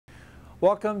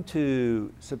Welcome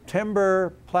to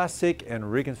September Plastic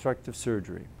and Reconstructive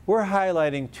Surgery. We're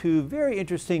highlighting two very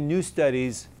interesting new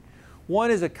studies. One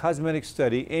is a cosmetic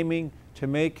study aiming to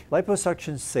make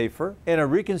liposuction safer, and a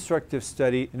reconstructive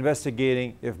study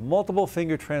investigating if multiple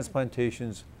finger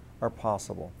transplantations are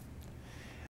possible.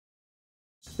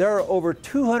 There are over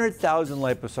 200,000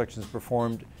 liposuctions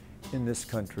performed in this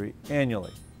country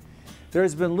annually. There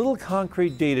has been little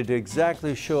concrete data to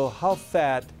exactly show how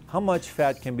much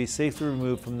fat can be safely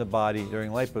removed from the body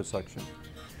during liposuction.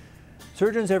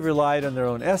 Surgeons have relied on their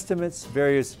own estimates,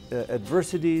 various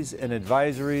adversities and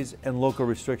advisories, and local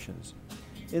restrictions.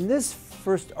 In this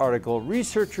first article,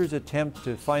 researchers attempt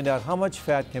to find out how much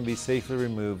fat can be safely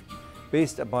removed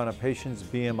based upon a patient's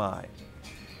BMI.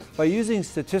 By using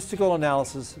statistical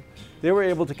analysis, they were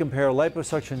able to compare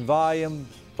liposuction volume,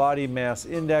 body mass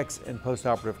index, and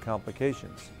postoperative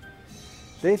complications.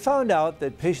 They found out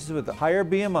that patients with a higher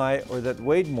BMI or that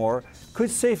weighed more could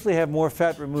safely have more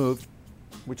fat removed,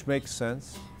 which makes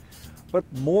sense, but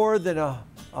more than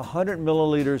 100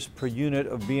 milliliters per unit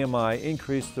of BMI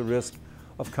increased the risk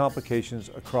of complications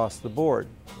across the board.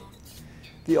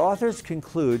 The authors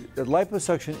conclude that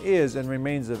liposuction is and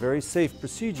remains a very safe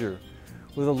procedure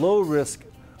with a low risk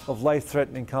of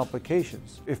life-threatening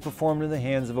complications if performed in the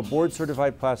hands of a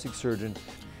board-certified plastic surgeon.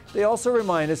 They also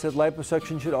remind us that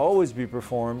liposuction should always be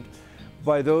performed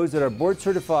by those that are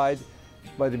board-certified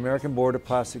by the American Board of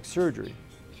Plastic Surgery.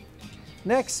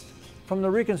 Next, from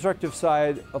the reconstructive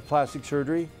side of plastic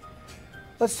surgery,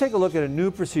 let's take a look at a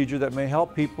new procedure that may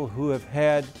help people who have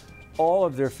had all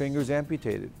of their fingers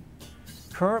amputated.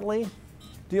 Currently,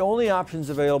 the only options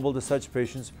available to such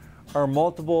patients are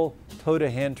multiple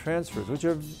toe-to-hand transfers, which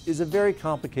is a very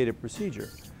complicated procedure,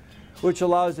 which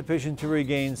allows the patient to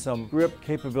regain some grip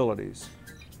capabilities.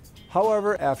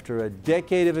 However, after a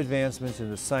decade of advancements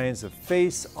in the science of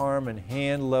face, arm, and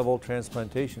hand level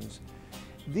transplantations,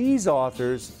 these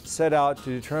authors set out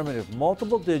to determine if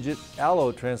multiple-digit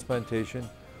allotransplantation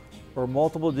or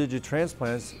multiple-digit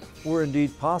transplants were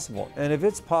indeed possible, and if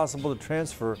it's possible to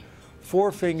transfer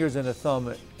 4 fingers and a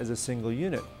thumb as a single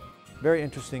unit. Very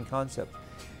interesting concept.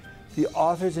 The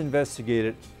authors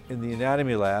investigated in the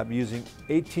anatomy lab using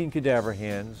 18 cadaver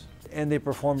hands, and they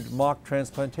performed mock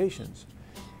transplantations.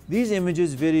 These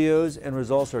images, videos, and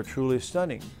results are truly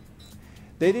stunning.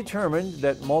 They determined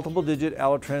that multiple-digit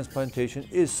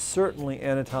allotransplantation is certainly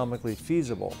anatomically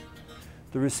feasible.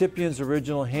 The recipient's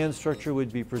original hand structure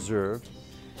would be preserved,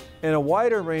 and a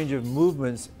wider range of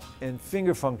movements and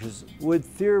finger functions would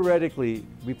theoretically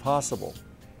be possible.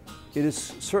 It is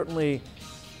certainly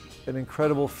an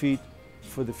incredible feat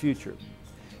for the future.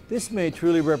 This may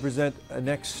truly represent a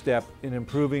next step in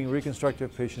improving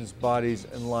reconstructive patients' bodies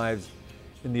and lives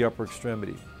in the upper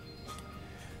extremity.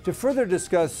 To further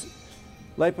discuss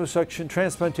liposuction,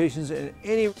 transplantations, and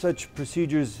any such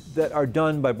procedures that are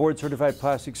done by board-certified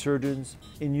plastic surgeons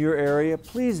in your area,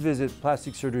 please visit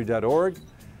plasticsurgery.org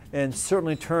and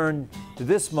certainly turn to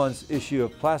this month's issue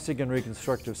of Plastic and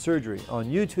Reconstructive Surgery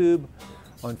on YouTube,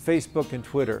 on Facebook and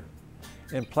Twitter,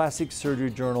 and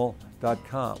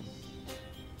PlasticSurgeryJournal.com.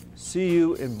 See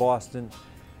you in Boston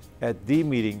at the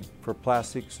meeting for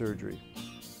plastic surgery.